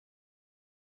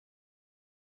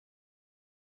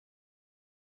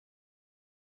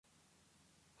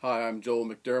Hi, I'm Joel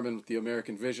McDermott with the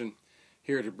American Vision,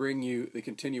 here to bring you the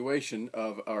continuation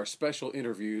of our special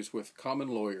interviews with common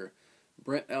lawyer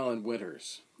Brent Allan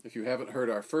Winters. If you haven't heard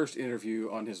our first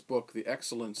interview on his book, The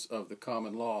Excellence of the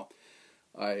Common Law,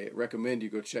 I recommend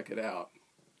you go check it out.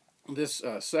 This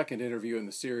second interview in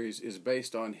the series is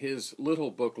based on his little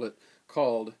booklet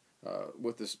called,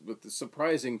 with the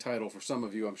surprising title for some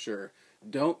of you, I'm sure,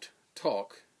 Don't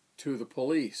Talk to the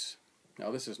Police. Now,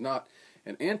 this is not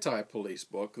an anti-police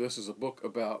book. This is a book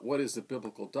about what is the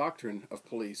biblical doctrine of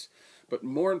police, but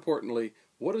more importantly,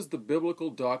 what is the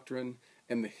biblical doctrine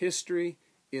and the history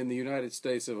in the United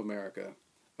States of America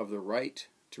of the right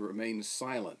to remain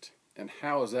silent, and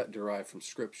how is that derived from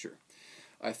Scripture.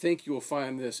 I think you will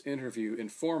find this interview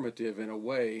informative in a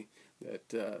way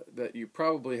that you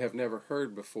probably have never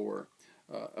heard before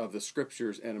of the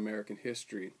Scriptures and American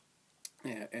history,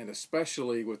 and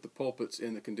especially with the pulpits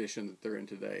in the condition that they're in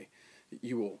today.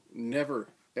 You will never,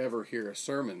 ever hear a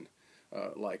sermon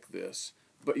like this,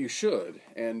 but you should.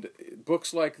 And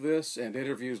books like this and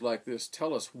interviews like this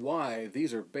tell us why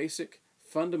these are basic,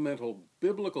 fundamental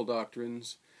biblical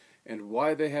doctrines and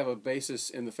why they have a basis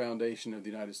in the foundation of the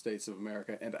United States of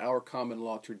America and our common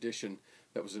law tradition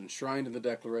that was enshrined in the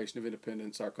Declaration of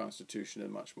Independence, our Constitution,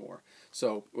 and much more.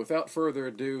 So, without further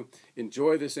ado,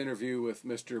 enjoy this interview with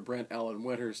Mr. Brent Allan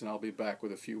Winters, and I'll be back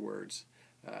with a few words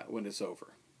when it's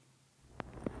over.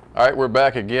 All right, we're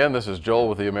back again. This is Joel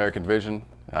with the American Vision.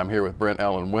 I'm here with Brent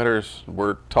Allan Winters.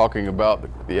 We're talking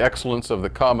about the excellence of the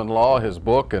common law, his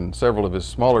book, and several of his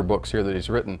smaller books here that he's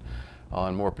written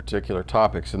on more particular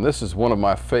topics. And this is one of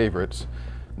my favorites,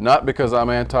 not because I'm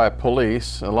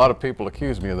anti-police. A lot of people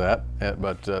accuse me of that,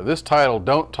 but this title,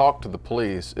 Don't Talk to the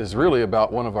Police, is really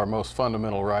about one of our most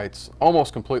fundamental rights,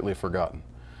 almost completely forgotten.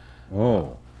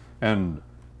 Oh, and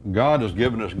God has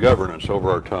given us governance over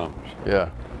our tongues.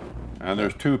 Yeah. And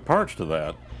there's two parts to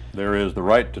that. There is the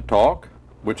right to talk,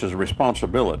 which is a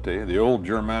responsibility. The old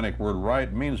Germanic word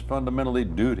right means fundamentally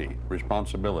duty,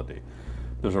 responsibility.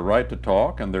 There's a right to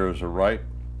talk, and there's a right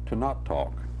to not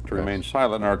talk, to remain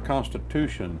silent. And our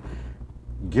Constitution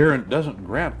doesn't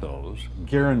grant those,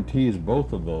 guarantees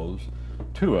both of those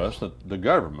to us, that the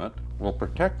government will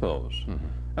protect those. Mm-hmm.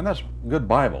 And that's good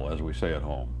Bible, as we say at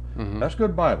home. Mm-hmm. That's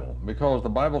good Bible, because the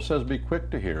Bible says, be quick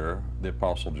to hear, the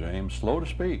Apostle James, slow to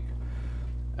speak.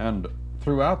 And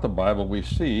throughout the Bible we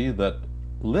see that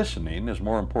listening is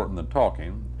more important than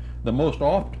talking. The most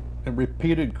often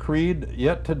repeated creed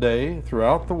yet today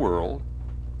throughout the world,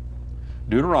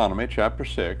 Deuteronomy chapter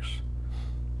 6,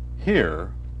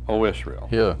 hear, O Israel.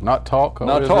 Yeah, not talk, O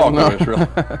not Israel. Talk, No. O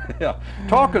Israel. Yeah,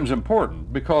 talking's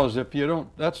important, because if you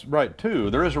don't, that's right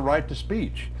too. There is a right to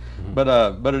speech,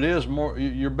 mm-hmm. but it is more.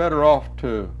 You're better off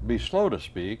to be slow to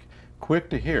speak,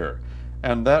 quick to hear,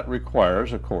 and that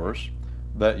requires, of course,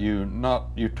 that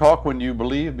you talk when you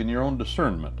believe in your own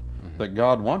discernment, mm-hmm. that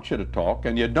God wants you to talk,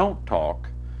 and you don't talk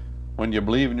when you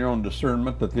believe in your own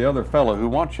discernment that the other fellow who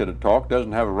wants you to talk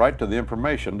doesn't have a right to the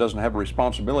information, doesn't have a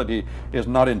responsibility, is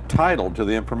not entitled to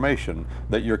the information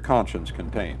that your conscience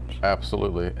contains.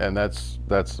 Absolutely, and that's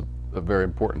a very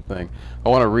important thing. I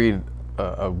want to read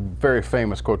a very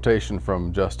famous quotation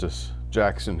from Justice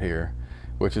Jackson here,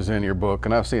 which is in your book,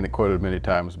 and I've seen it quoted many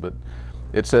times, but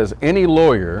it says, any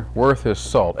lawyer worth his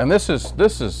salt, and this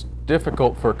is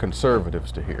difficult for conservatives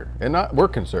to hear, and we're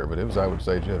conservatives, I would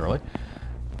say generally,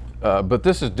 but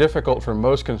this is difficult for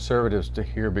most conservatives to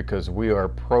hear because we are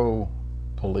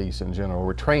pro-police in general.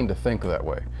 We're trained to think that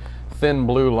way. Thin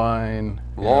blue line,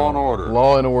 law and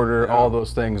order, yeah. All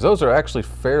those things. Those are actually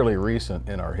fairly recent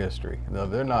in our history. No,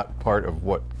 they're not part of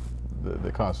what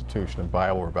the Constitution and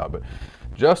Bible are about. But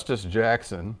Justice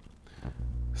Jackson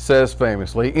says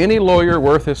famously, any lawyer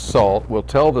worth his salt will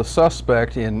tell the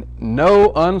suspect in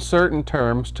no uncertain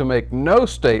terms to make no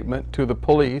statement to the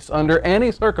police under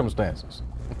any circumstances.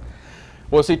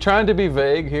 Was he trying to be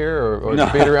vague here, or no.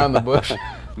 To beat around the bush?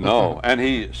 No, and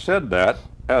he said that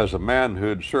as a man who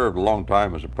had served a long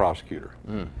time as a prosecutor.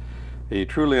 Mm. He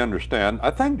truly understands.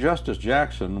 I think Justice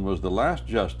Jackson was the last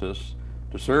justice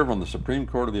to serve on the Supreme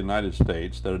Court of the United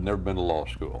States that had never been to law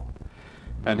school.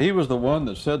 And he was the one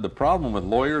that said the problem with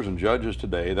lawyers and judges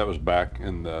today, that was back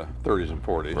in the 30s and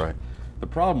 40s, right. The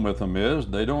problem with them is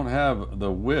they don't have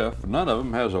the whiff, none of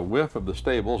them has a whiff of the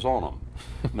stables on them.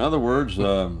 In other words,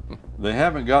 they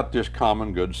haven't got this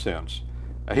common good sense.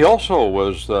 He also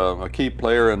was a key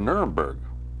player in Nuremberg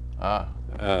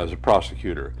as a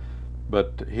prosecutor,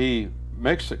 but he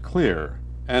makes it clear,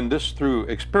 and this through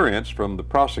experience from the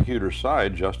prosecutor's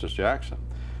side, Justice Jackson,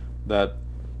 that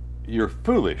you're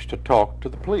foolish to talk to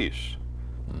the police.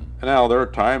 Now, there are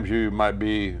times you might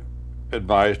be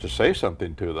advised to say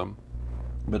something to them,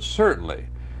 but certainly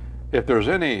if there's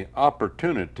any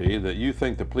opportunity that you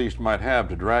think the police might have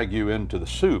to drag you into the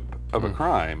soup of a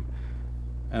crime,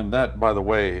 and that, by the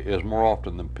way, is more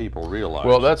often than people realize.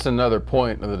 Well, that's another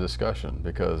point of the discussion,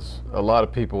 because a lot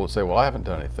of people will say, well, I haven't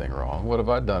done anything wrong. What have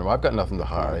I done? Well, I've got nothing to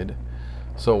hide.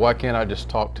 So why can't I just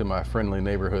talk to my friendly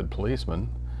neighborhood policeman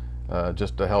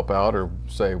just to help out, or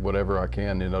say whatever I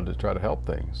can, to try to help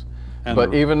things?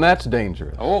 But even that's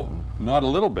dangerous. Oh, not a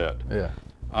little bit. Yeah.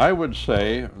 I would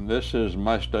say, this is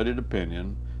my studied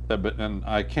opinion, and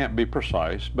I can't be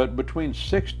precise, but between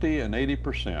 60 and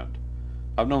 80%,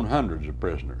 I've known hundreds of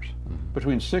prisoners,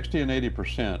 between 60 and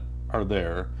 80% are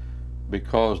there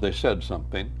because they said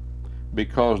something,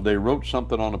 because they wrote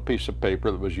something on a piece of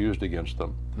paper that was used against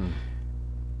them.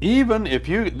 Even if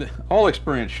all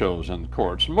experience shows in the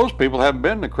courts, most people haven't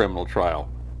been in a criminal trial.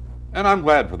 And I'm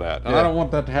glad for that. And I don't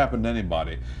want that to happen to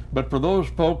anybody. But for those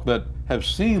folk that have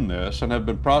seen this and have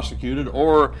been prosecuted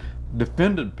or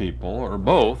defended people, or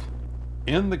both,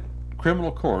 in the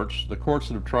criminal courts, the courts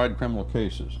that have tried criminal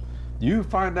cases, you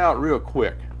find out real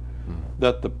quick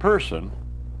that the person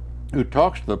who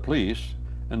talks to the police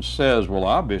and says, well,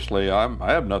 obviously I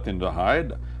have nothing to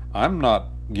hide, I'm not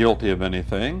guilty of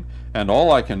anything, and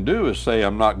all I can do is say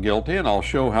I'm not guilty, and I'll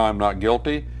show how I'm not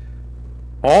guilty,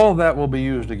 all that will be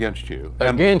used against you.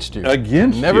 Against you.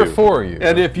 Against you. Never for you.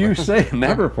 And if you say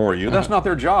never for you, that's not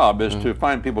their job, is to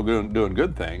find people doing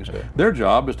good things. Their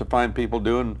job is to find people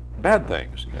doing bad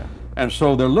things. And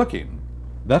so they're looking.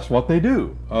 That's what they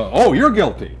do. Oh, you're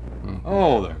guilty.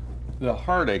 Oh, the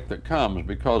heartache that comes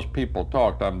because people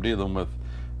talked. I'm dealing with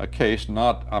a case,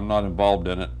 I'm not involved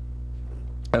in it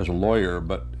as a lawyer,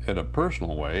 but in a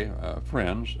personal way,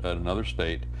 friends at another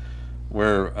state,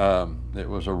 where it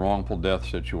was a wrongful death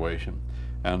situation,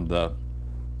 and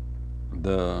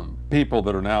the people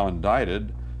that are now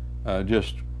indicted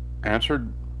just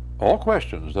answered all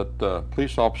questions that the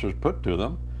police officers put to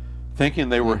them, thinking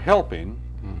they were helping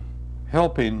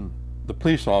the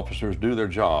police officers do their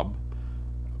job,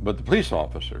 but the police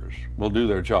officers will do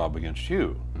their job against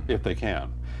you if they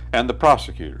can. And the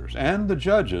prosecutors and the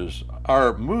judges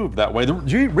are moved that way. The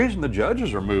reason the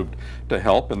judges are moved to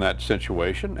help in that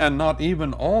situation, and not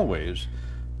even always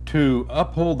to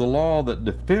uphold the law that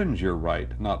defends your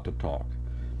right not to talk,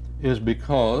 is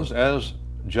because, as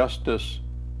Justice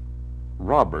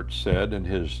Roberts said in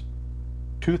his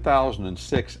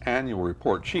 2006 annual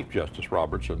report, Chief Justice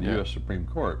Roberts of the U.S. Supreme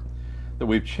Court, that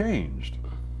we've changed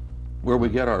where we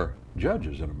get our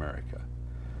judges in America.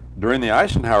 During the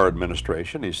Eisenhower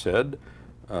administration, he said,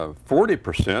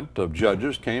 40% of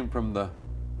judges came from the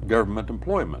government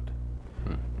employment.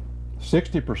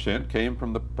 60% came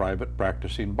from the private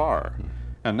practicing bar.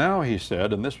 And now he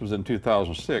said, and this was in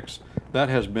 2006, that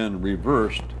has been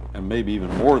reversed, and maybe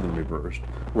even more than reversed,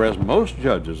 whereas most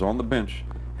judges on the bench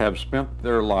have spent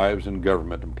their lives in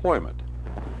government employment.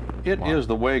 It is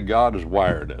the way God has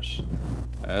wired us.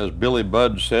 As Billy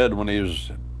Budd said when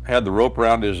he had the rope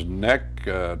around his neck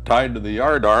tied to the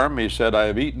yard arm, he said, I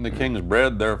have eaten the king's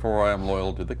bread, therefore I am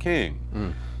loyal to the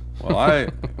king. Well,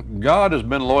 God has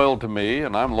been loyal to me,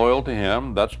 and I'm loyal to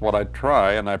him. That's what I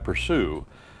try and I pursue.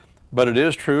 But it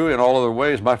is true in all other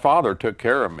ways. My father took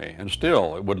care of me, and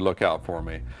still would look out for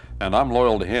me, and I'm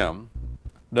loyal to him.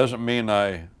 Doesn't mean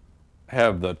I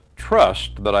have the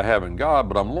trust that I have in God,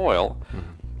 but I'm loyal.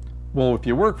 Well, if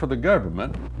you work for the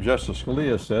government, Justice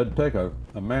Scalia said, take a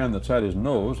man that's had his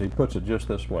nose, he puts it just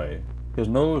this way, his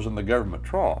nose in the government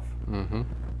trough.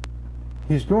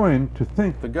 He's going to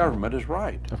think the government is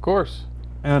right. Of course.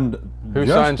 And who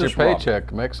signs your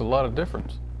paycheck makes a lot of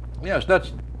difference. Yes,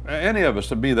 that's any of us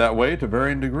to be that way to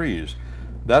varying degrees.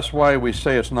 That's why we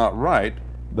say it's not right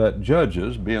that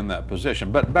judges be in that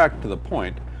position. But back to the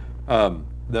point,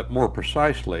 that more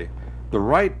precisely, the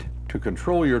right to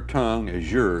control your tongue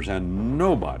is yours, and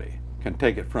nobody can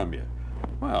take it from you.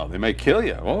 Well, they may kill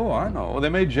you. Oh, I know. They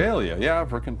may jail you. Yeah,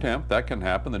 for contempt. That can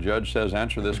happen. The judge says,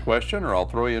 answer this question or I'll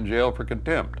throw you in jail for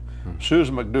contempt.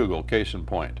 Susan McDougal, case in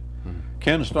point.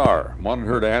 Ken Starr wanted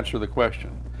her to answer the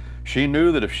question. She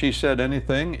knew that if she said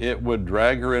anything, it would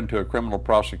drag her into a criminal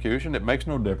prosecution. It makes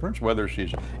no difference whether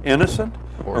she's innocent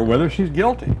or whether she's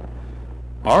guilty.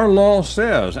 Our law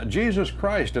says, Jesus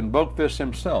Christ invoked this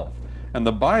himself. And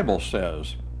the Bible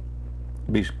says,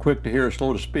 be quick to hear,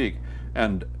 slow to speak.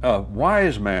 And a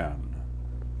wise man,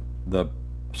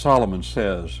 Solomon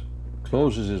says,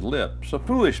 closes his lips. A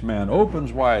foolish man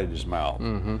opens wide his mouth.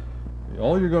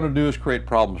 All you're going to do is create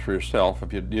problems for yourself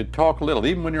if you talk little,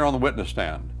 even when you're on the witness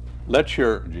stand. Let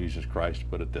your, Jesus Christ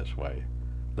put it this way,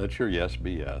 let your yes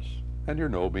be yes, and your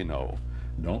no be no.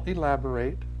 Don't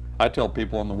elaborate. I tell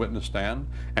people on the witness stand,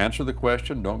 answer the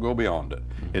question, don't go beyond it.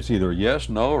 It's either yes,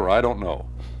 no, or I don't know.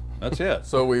 That's it.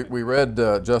 So we read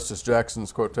Justice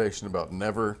Jackson's quotation about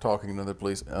never talking to the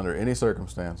police under any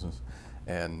circumstances.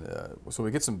 And so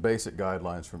we get some basic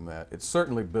guidelines from that. It's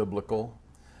certainly biblical.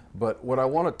 But what I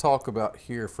want to talk about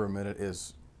here for a minute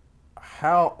is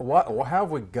how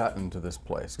have we gotten to this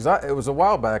place? Because it was a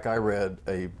while back I read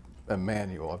a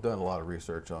manual. I've done a lot of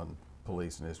research on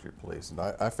police and history of police. And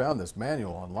I found this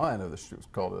manual online. It was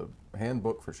called a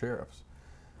Handbook for Sheriffs,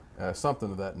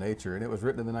 something of that nature. And it was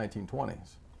written in the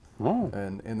 1920s. Oh.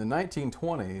 And in the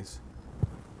 1920s,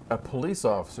 a police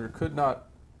officer could not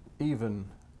even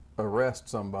arrest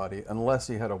somebody unless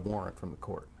he had a warrant from the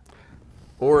court,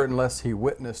 or unless he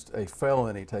witnessed a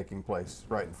felony taking place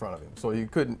right in front of him. So you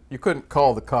couldn't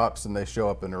call the cops and they show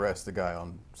up and arrest the guy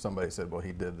on somebody said, well,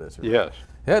 he did this. Or Yes.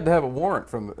 He had to have a warrant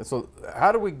from. So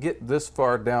how do we get this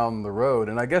far down the road?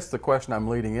 And I guess the question I'm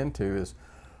leading into is,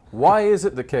 why is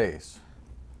it the case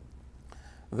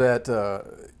that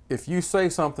if you say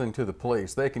something to the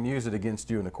police, they can use it against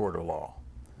you in a court of law?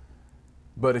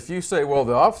 But if you say, well,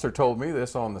 the officer told me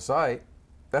this on the site,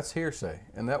 that's hearsay,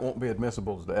 and that won't be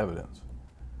admissible as evidence.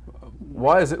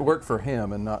 Why does it work for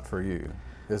him and not for you?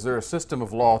 Is there a system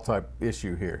of law type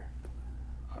issue here?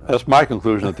 That's my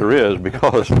conclusion that there is,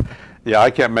 because, yeah,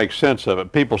 I can't make sense of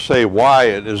it. People say,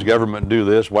 why does government do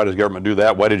this? Why does government do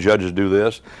that? Why do judges do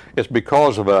this? It's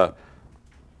because of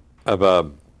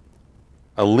a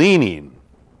leaning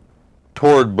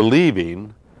toward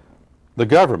believing the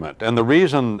government. And the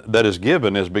reason that is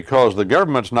given is because the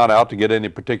government's not out to get any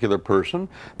particular person.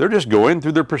 They're just going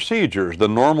through their procedures. The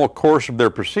normal course of their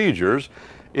procedures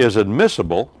is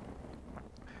admissible,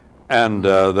 and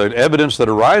the evidence that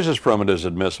arises from it is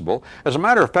admissible. As a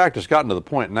matter of fact, it's gotten to the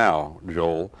point now,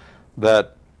 Joel,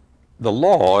 that the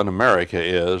law in America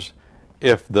is,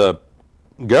 if the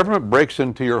government breaks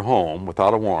into your home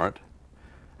without a warrant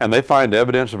and they find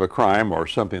evidence of a crime, or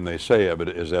something they say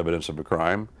is evidence of a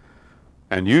crime,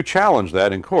 and you challenge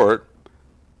that in court,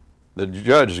 the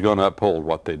judge is going to uphold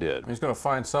what they did. He's going to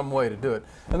find some way to do it.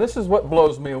 And this is what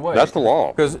blows me away. That's the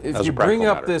law. Because if you bring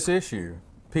up this issue,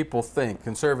 people think,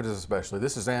 conservatives especially,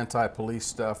 this is anti-police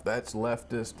stuff, that's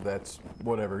leftist, that's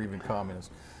whatever, even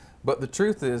communist. But the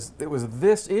truth is, it was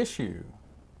this issue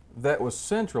that was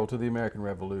central to the American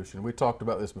Revolution. We talked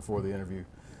about this before the interview.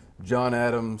 John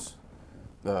Adams,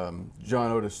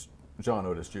 John Otis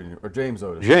Jr., or James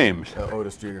Otis.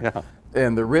 Otis Jr. Yeah.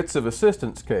 And the writs of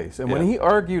assistance case. And when he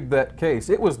argued that case,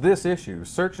 it was this issue,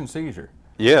 search and seizure.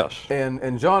 Yes.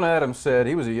 And John Adams said,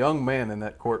 he was a young man in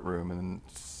that courtroom in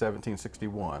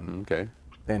 1761. Okay.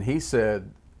 And he said,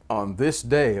 on this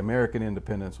day, American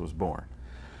independence was born.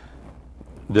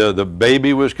 The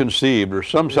baby was conceived, or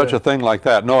some such a thing like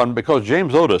that. No, and because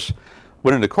James Otis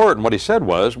went into court, and what he said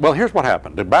was, well, here's what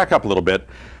happened. To back up a little bit,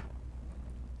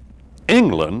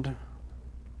 England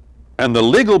and the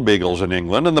legal beagles in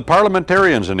England and the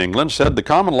parliamentarians in England said the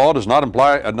common law does not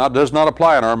apply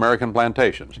on our American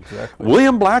plantations. Exactly.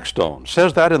 William Blackstone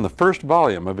says that in the first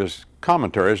volume of his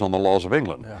commentaries on the laws of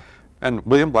England. Yeah. And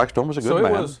William Blackstone was a good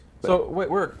man.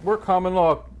 Wait, we're common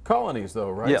law colonies,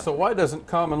 though, right? Yeah. So why doesn't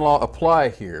common law apply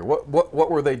here? What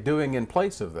were they doing in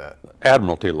place of that?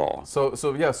 Admiralty law.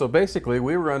 So basically,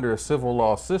 we were under a civil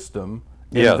law system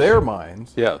in their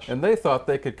minds, and they thought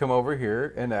they could come over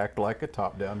here and act like a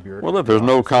top-down bureaucrat. Well, if there's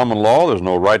no common law, there's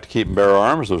no right to keep and bear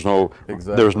arms, there's no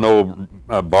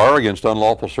bar against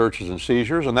unlawful searches and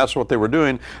seizures, and that's what they were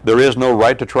doing. There is no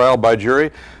right to trial by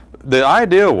jury. The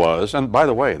idea was, and by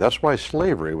the way, that's why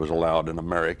slavery was allowed in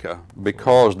America,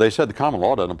 because they said the common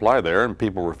law doesn't apply there, and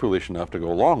people were foolish enough to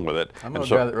go along with it. I know a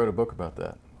guy that wrote a book about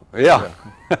that. Yeah.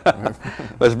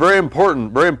 That's very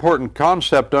important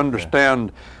concept to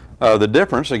understand. The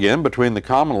difference, again, between the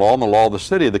common law and the law of the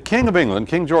city. The King of England,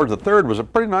 King George III, was a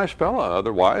pretty nice fellow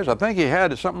otherwise. I think he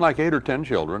had something like 8 or 10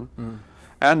 children,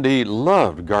 and he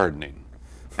loved gardening.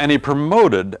 And he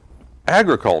promoted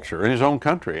agriculture in his own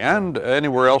country and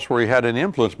anywhere else where he had any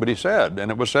influence, but he said, and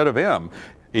it was said of him,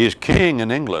 he's king in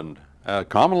England,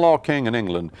 common law king in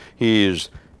England.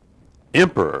 He's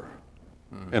emperor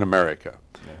in America.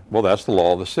 Yeah. Well, that's the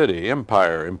law of the city,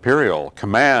 empire, imperial,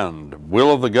 command,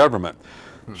 will of the government.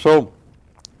 So,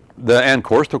 and of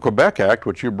course, the Quebec Act,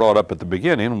 which you brought up at the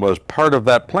beginning, was part of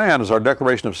that plan as our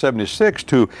Declaration of 76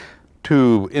 to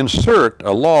insert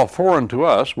a law foreign to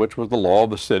us, which was the law of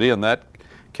the city. In that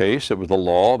case, it was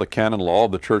the canon law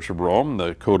of the Church of Rome,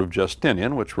 the Code of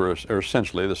Justinian, which are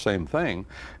essentially the same thing,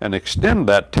 and extend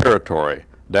that territory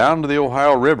down to the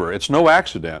Ohio River. It's no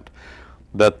accident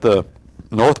that the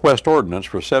Northwest Ordinance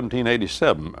for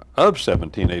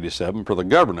 1787 for the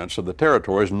governance of the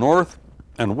territories north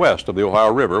and west of the Ohio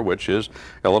River, which is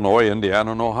Illinois,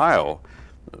 Indiana, and Ohio,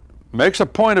 makes a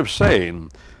point of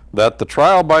saying that the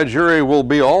trial by jury will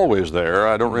be always there.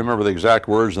 I don't remember the exact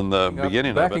words in the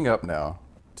beginning of it. Backing up now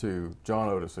to John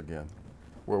Otis again,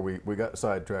 where we got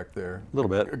sidetracked there. A little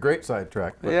bit. A great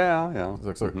sidetrack. Yeah.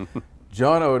 So,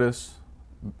 John Otis,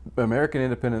 American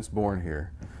independence born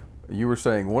here. You were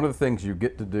saying one of the things you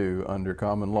get to do under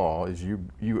common law is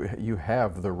you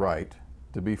have the right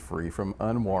to be free from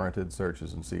unwarranted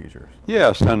searches and seizures.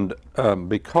 Yes, and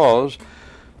because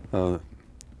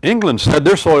England said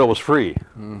their soil was free.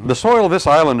 The soil of this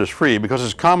island is free because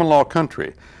it's common law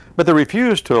country. But they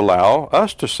refused to allow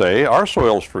us to say our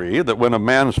soil's free, that when a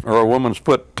man's or a woman's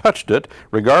foot touched it,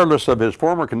 regardless of his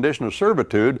former condition of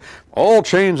servitude, all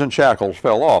chains and shackles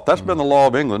fell off. That's been the law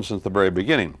of England since the very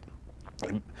beginning.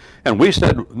 And we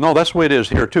said, no, that's the way it is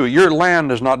here too. Your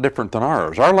land is not different than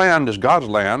ours. Our land is God's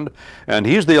land, and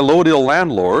He's the allodial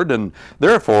landlord, and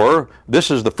therefore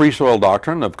this is the free soil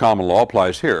doctrine of common law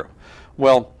applies here.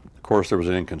 Well, of course, there was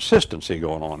an inconsistency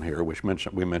going on here, which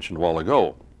we mentioned a while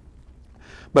ago.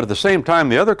 But at the same time,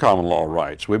 the other common law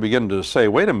rights, we begin to say,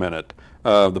 wait a minute,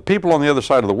 the people on the other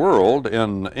side of the world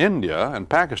in India and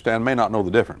Pakistan may not know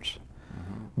the difference.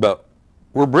 But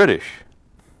we're British.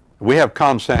 We have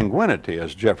consanguinity,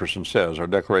 as Jefferson says, our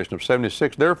Declaration of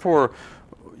 76. Therefore,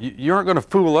 you aren't going to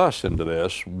fool us into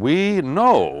this. We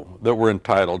know that we're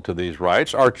entitled to these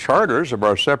rights. Our charters of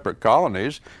our separate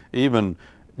colonies even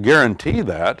guarantee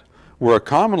that. We're a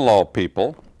common law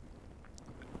people.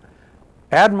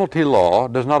 Admiralty law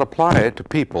does not apply to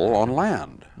people on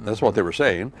land. That's what they were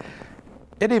saying.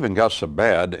 It even got so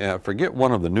bad, forget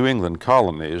one of the New England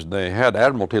colonies, they had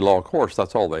admiralty law courts,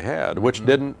 that's all they had, which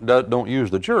don't use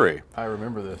the jury. I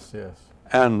remember this, yes.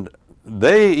 And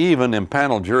they even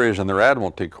impaneled juries in their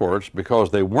admiralty courts because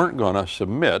they weren't going to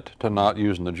submit to not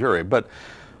using the jury. But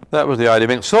that was the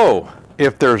idea. So,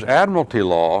 if there's admiralty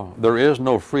law, there is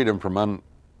no freedom from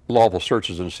unlawful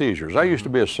searches and seizures. I used to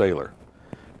be a sailor.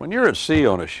 When you're at sea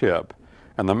on a ship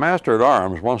and the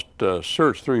master-at-arms wants to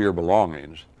search through your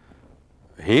belongings,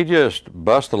 he just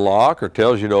busts the lock or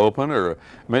tells you to open, or I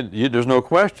mean, there's no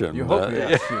question. You hope he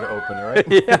asks you to open it, right?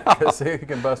 Yeah. Because he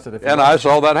can bust it if and I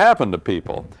saw that happen to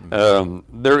people.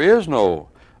 There is no,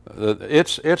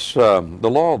 it's the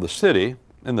law of the city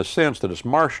in the sense that it's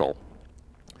martial.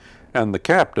 And the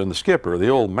captain, the skipper, the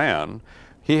old man,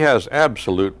 he has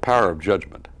absolute power of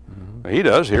judgment. He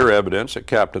does hear evidence at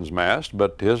captain's mast,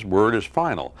 but his word is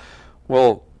final.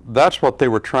 Well, that's what they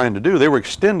were trying to do. They were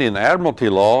extending admiralty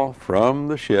law from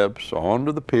the ships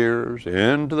onto the piers,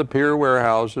 into the pier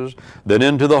warehouses, then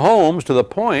into the homes to the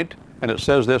point, and it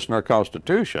says this in our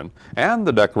Constitution, and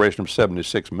the Declaration of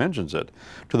 76 mentions it,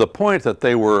 to the point that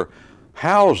they were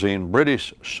housing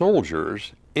British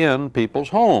soldiers in people's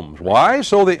homes. Why?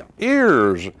 So the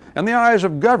ears and the eyes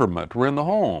of government were in the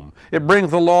home. It brings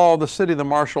the law of the city, the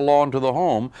martial law, into the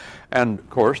home. And of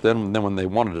course, then when they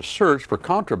wanted to search for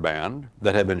contraband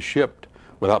that had been shipped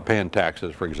without paying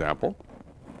taxes, for example,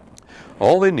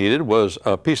 all they needed was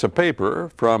a piece of paper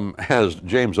from, as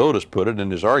James Otis put it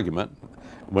in his argument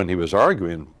when he was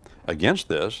arguing against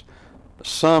this,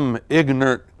 some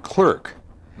ignorant clerk.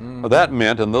 Well, that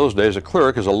meant in those days a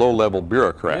clerk is a low-level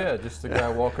bureaucrat. Yeah, just a guy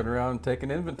walking around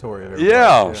taking inventory of everybody.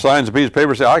 Yeah, signs a piece of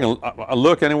paper, say, I can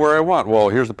look anywhere I want. Well,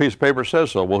 here's the piece of paper that says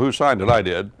so. Well, who signed it? I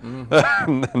did.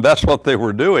 And that's what they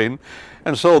were doing.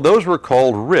 And so those were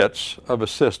called writs of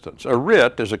assistance. A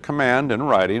writ is a command in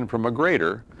writing from a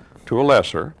greater to a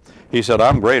lesser. He said,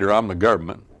 I'm greater, I'm the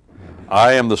government.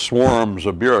 I am the swarms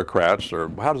of bureaucrats, or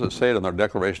how does it say it in our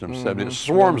Declaration of 76?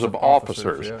 Swarms of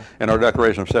officers in our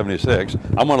Declaration of 76.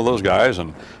 I'm one of those guys,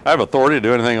 and I have authority to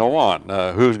do anything I want.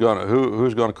 Who's going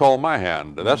to call my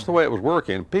hand? That's the way it was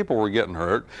working. People were getting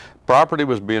hurt. Property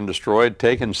was being destroyed,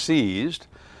 taken, seized,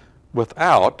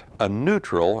 without a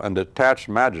neutral and detached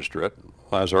magistrate,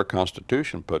 as our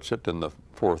Constitution puts it in the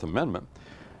Fourth Amendment,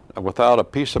 without a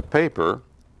piece of paper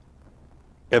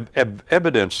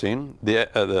evidencing the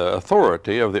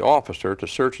authority of the officer to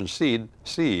search and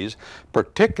seize,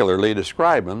 particularly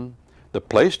describing the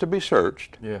place to be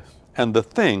searched and the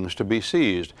things to be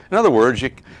seized. In other words,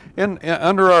 in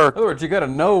other words, you got to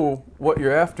know what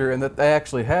you're after and that they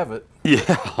actually have it.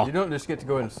 Yeah. You don't just get to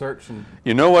go in and search and...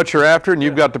 You know what you're after, and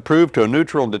you've got to prove to a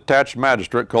neutral and detached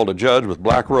magistrate called a judge with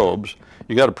black robes,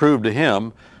 you got to prove to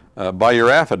him by your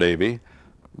affidavit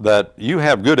that you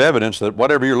have good evidence that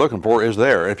whatever you're looking for is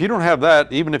there. If you don't have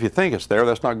that, even if you think it's there,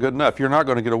 that's not good enough. You're not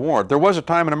going to get a warrant. There was a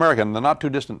time in America in the not too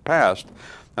distant past,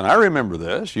 and I remember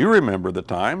this, you remember the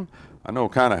time, I know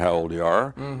kind of how old you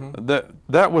are,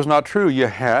 that was not true. You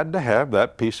had to have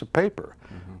that piece of paper.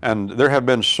 And there have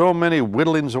been so many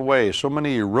whittlings away, so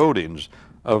many erodings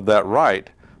of that right,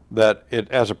 that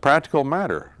it, as a practical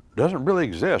matter, doesn't really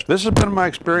exist. This has been my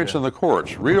experience in the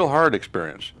courts, real hard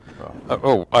experience.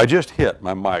 Oh, I just hit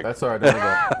my mic. That's all right.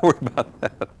 Don't worry about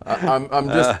that.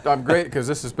 I'm great because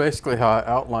this is basically how I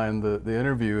outlined the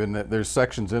interview, and that there's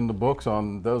sections in the books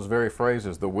on those very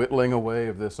phrases, the whittling away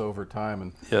of this over time.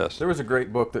 And yes, there was a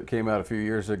great book that came out a few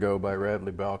years ago by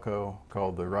Radley Balco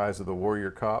called The Rise of the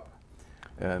Warrior Cop,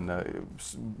 and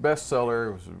bestseller.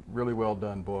 It was a really well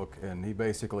done book, and he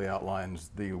basically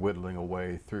outlines the whittling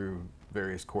away through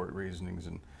various court reasonings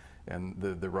and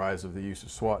the rise of the use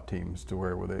of SWAT teams, to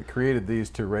where they created these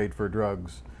to raid for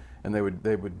drugs, and they would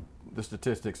the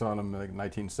statistics on them, like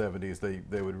 1970s,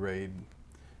 they would raid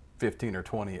 15 or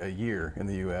 20 a year in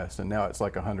the U.S., and now it's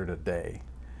like 100 a day.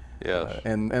 Yes.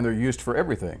 And they're used for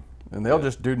everything, and they'll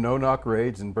just do no-knock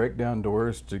raids and break down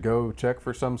doors to go check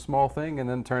for some small thing, and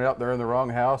then turn out they're in the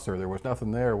wrong house, or there was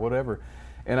nothing there, or whatever.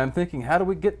 And I'm thinking, how do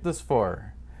we get this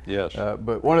far? Yes.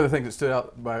 But one of the things that stood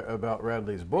out about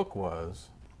Radley's book was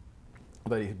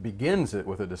that he begins it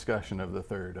with a discussion of the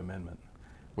Third Amendment,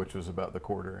 which was about the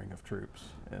quartering of troops.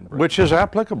 Which is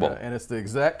applicable. And it's the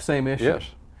exact same issue. Yes.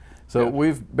 So yes.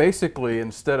 We've basically,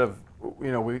 instead of,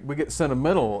 we get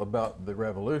sentimental about the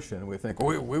revolution. We think,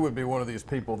 we would be one of these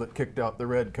people that kicked out the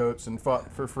redcoats and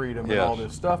fought for freedom and all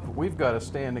this stuff. But we've got a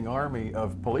standing army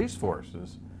of police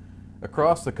forces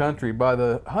across the country by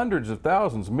the hundreds of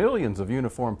thousands, millions of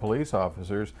uniformed police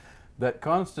officers that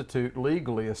constitute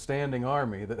legally a standing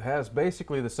army that has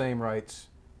basically the same rights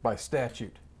by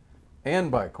statute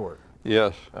and by court.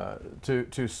 Yes.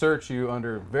 To search you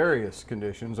under various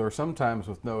conditions, or sometimes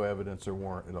with no evidence or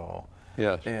warrant at all.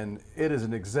 Yes. And it is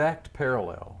an exact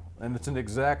parallel, and it's an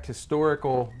exact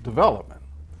historical development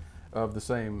of the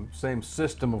same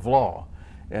system of law.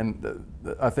 And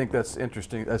I think that's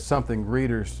interesting. That's something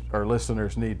readers or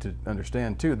listeners need to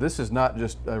understand too. This is not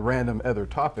just a random other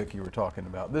topic you were talking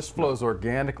about. This flows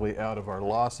organically out of our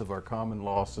loss of our common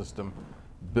law system,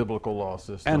 biblical law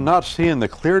system. And not seeing the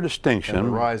clear distinction. And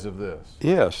the rise of this.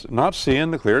 Yes, not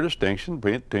seeing the clear distinction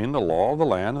between the law of the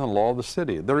land and the law of the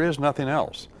city. There is nothing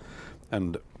else.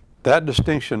 And that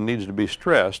distinction needs to be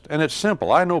stressed. And it's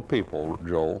simple. I know people,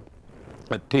 Joel,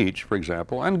 that teach, for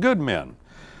example, and good men,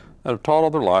 that have taught all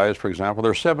their lives, for example,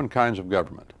 there are 7 kinds of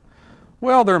government.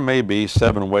 Well, there may be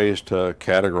 7 ways to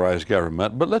categorize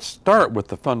government, but let's start with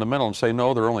the fundamental and say,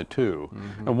 no, there are only 2.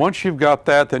 Mm-hmm. And once you've got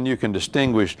that, then you can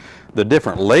distinguish the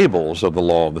different labels of the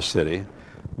law of the city,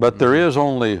 but there is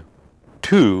only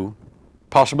 2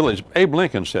 possibilities. Abe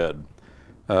Lincoln said,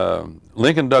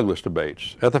 Lincoln-Douglas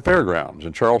debates at the fairgrounds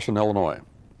in Charleston, Illinois.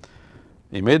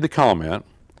 He made the comment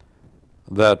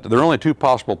that there are only 2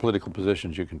 possible political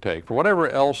positions you can take. For whatever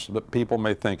else that people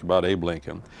may think about Abe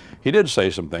Lincoln, he did say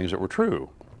some things that were true.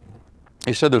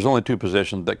 He said there's only 2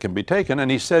 positions that can be taken,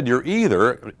 and he said you're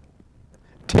either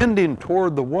tending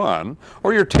toward the one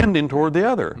or you're tending toward the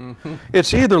other. Mm-hmm.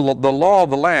 It's either the law of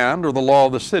the land or the law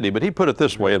of the city, but he put it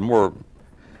this way in more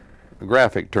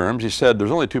graphic terms. He said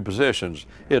there's only 2 positions.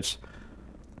 It's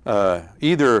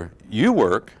either you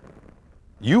work,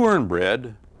 you earn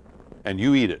bread, and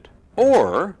you eat it.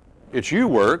 Or it's you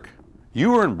work,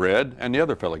 you earn bread, and the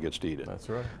other fellow gets to eat it. That's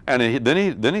right. And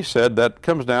then he said that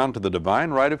comes down to the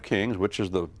divine right of kings, which is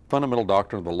the fundamental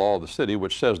doctrine of the law of the city,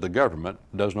 which says the government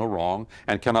does no wrong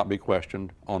and cannot be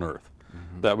questioned on earth.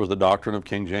 Mm-hmm. That was the doctrine of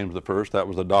King James I. That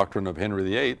was the doctrine of Henry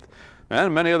VIII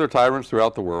and many other tyrants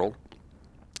throughout the world.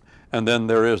 And then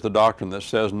there is the doctrine that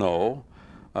says no,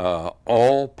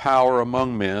 all power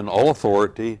among men, all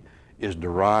authority is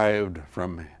derived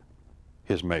from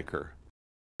his maker.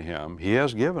 He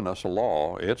has given us a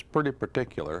law. It's pretty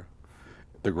particular.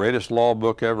 The greatest law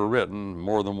book ever written,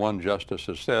 more than one justice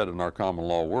has said in our common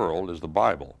law world, is the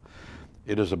Bible.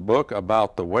 It is a book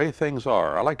about the way things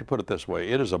are. I like to put it this way.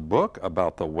 It is a book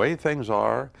about the way things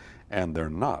are, and they're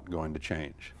not going to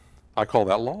change. I call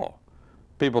that law.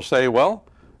 People say, well,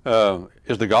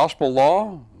 is the gospel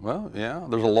law? Well, yeah,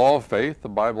 there's a law of faith, the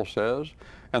Bible says.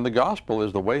 And the gospel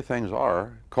is the way things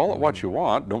are. Call it what you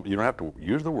want. You don't have to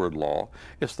use the word law.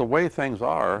 It's the way things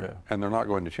are, and they're not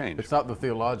going to change. It's not the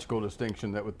theological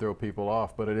distinction that would throw people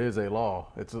off, but it is a law.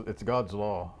 It's God's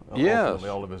law. Yes. Ultimately,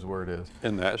 all of His Word is.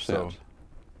 In that sense.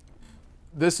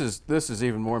 This is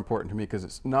even more important to me because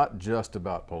it's not just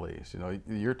about police.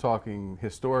 You're talking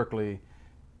historically.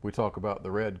 We talk about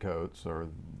the redcoats or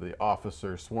the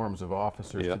officers, swarms of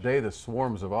officers. Yeah. Today, the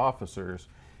swarms of officers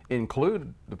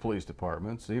include the police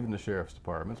departments, even the sheriff's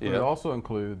departments, but it also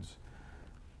includes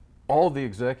all the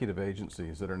executive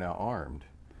agencies that are now armed.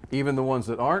 Even the ones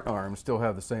that aren't armed still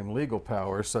have the same legal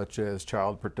powers, such as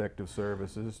child protective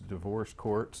services, divorce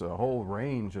courts, a whole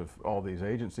range of all these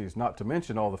agencies, not to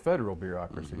mention all the federal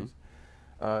bureaucracies.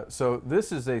 So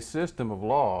this is a system of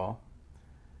law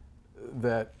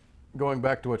that, going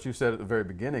back to what you said at the very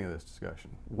beginning of this discussion,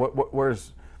 what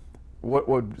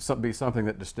would be something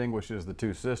that distinguishes the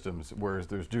two systems, whereas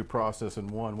there's due process in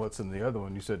one, what's in the other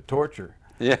one? You said torture.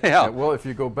 Yeah. Well, if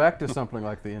you go back to something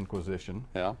like the Inquisition,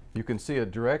 Yeah. you can see a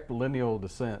direct lineal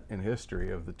descent in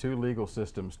history of the two legal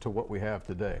systems to what we have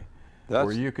today,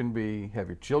 where you can have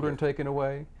your children taken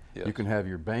away, you can have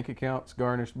your bank accounts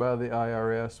garnished by the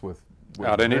IRS with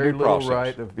without any very due little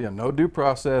process. right of no due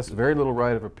process, very little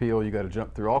right of appeal. You got to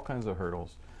jump through all kinds of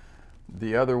hurdles.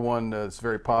 The other one that's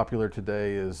very popular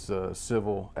today is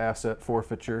civil asset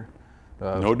forfeiture.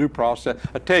 No due process,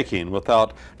 a taking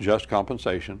without just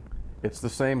compensation. It's the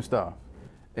same stuff,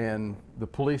 and the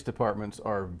police departments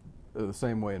are the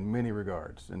same way in many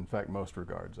regards. In fact, most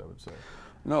regards, I would say.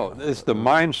 No, it's the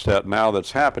mindset now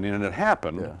that's happening, and it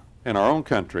happened in our own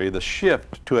country, the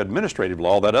shift to administrative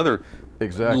law, that other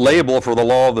label for the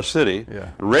law of the city,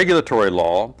 regulatory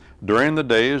law, during the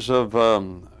days of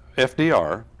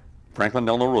FDR, Franklin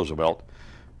Delano Roosevelt,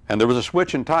 and there was a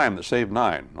switch in time that saved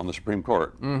 9 on the Supreme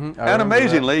Court. And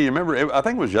amazingly, you remember, I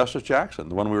think it was Justice Jackson,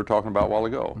 the one we were talking about a while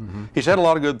ago. He said a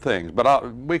lot of good things,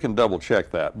 but we can double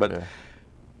check that. But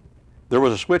there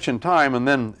was a switch in time, and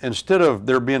then instead of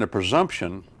there being a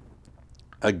presumption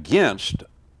against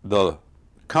the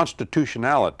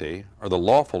constitutionality or the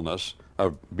lawfulness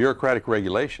of bureaucratic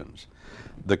regulations,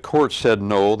 the court said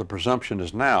no, the presumption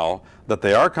is now that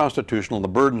they are constitutional and the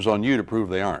burden's on you to prove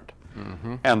they aren't.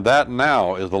 And that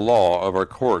now is the law of our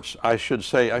courts. I should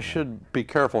be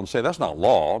careful and say that's not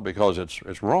law because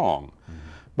it's wrong.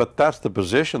 But that's the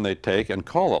position they take and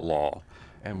call it law.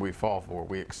 And we fall for it.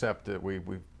 We accept it. We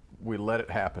let it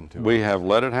happen to us. We have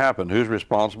let it happen. Who's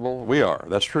responsible? We are.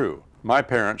 That's true. My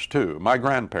parents too. My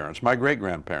grandparents. My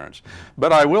great-grandparents.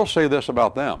 But I will say this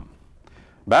about them.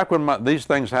 Back when these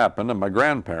things happened, and my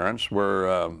grandparents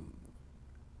were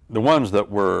the ones that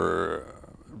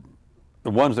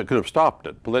could have stopped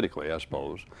it politically, I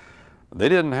suppose. They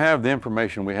didn't have the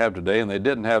information we have today, and they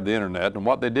didn't have the internet, and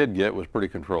what they did get was pretty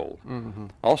controlled.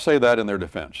 I'll say that in their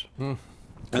defense. And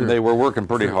they were working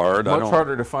pretty hard. Much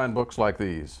harder to find books like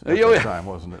these at the time,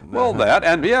 wasn't it? Well,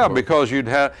 because you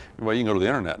can go to the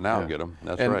internet now and get them.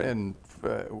 That's right. And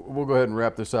we'll go ahead and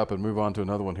wrap this up and move on to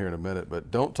another one here in a minute,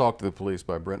 but Don't Talk to the Police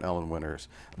by Brent Allan Winters.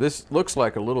 This looks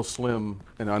like a little slim,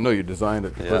 and I know you designed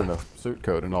it to put in a suit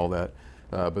coat and all that,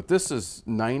 but this is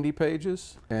 90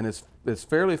 pages, and it's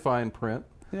fairly fine print.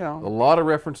 Yeah. A lot of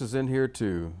references in here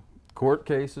to court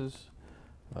cases,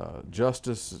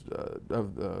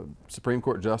 Supreme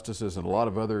Court justices, and a lot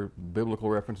of other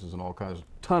biblical references and all kinds.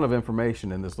 Ton of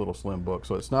information in this little slim book,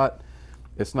 so it's not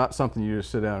something you just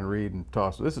sit down and read and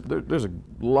toss. There's a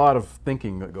lot of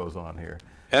thinking that goes on here.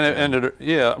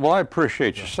 Well, I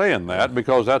appreciate you saying that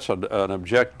because that's an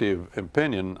objective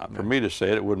opinion. For me to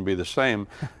say it, it wouldn't be the same,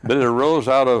 but it arose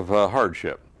out of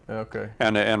hardship. Okay.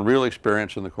 And real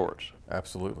experience in the courts.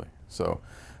 Absolutely. So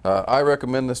I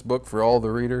recommend this book for all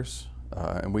the readers,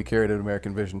 and we carry it at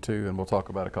American Vision too, and we'll talk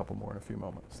about a couple more in a few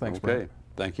moments. Thanks, Brent. Okay.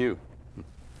 Thank you.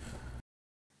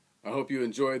 I hope you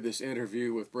enjoyed this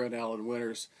interview with Brent Allan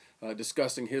Winters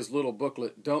discussing his little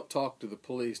booklet, Don't Talk to the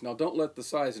Police. Now, don't let the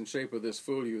size and shape of this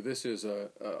fool you. This is a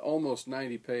almost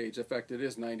 90-page, in fact, it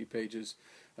is 90 pages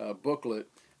booklet,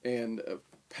 and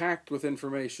packed with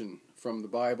information from the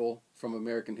Bible, from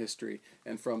American history,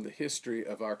 and from the history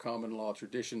of our common law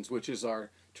traditions, which is our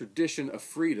tradition of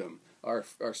freedom, our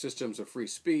systems of free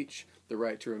speech, the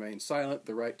right to remain silent,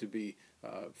 the right to be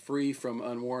free from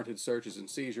unwarranted searches and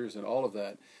seizures, and all of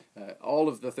that. All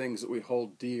of the things that we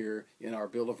hold dear in our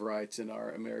Bill of Rights, in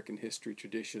our American history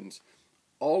traditions,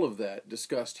 all of that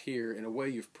discussed here in a way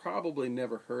you've probably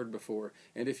never heard before,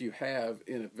 and if you have,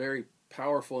 in a very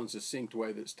powerful and succinct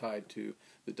way that's tied to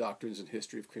the doctrines and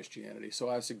history of Christianity. So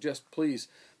I suggest, please,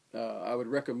 I would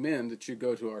recommend that you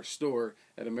go to our store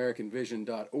at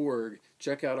AmericanVision.org.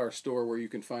 Check out our store where you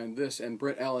can find this and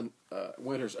Brent Allan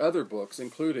Winters' other books,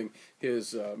 including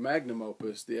his magnum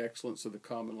opus, The Excellence of the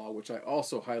Common Law, which I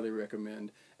also highly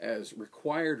recommend as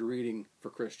required reading for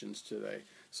Christians today.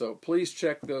 So please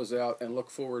check those out and look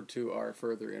forward to our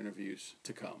further interviews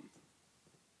to come.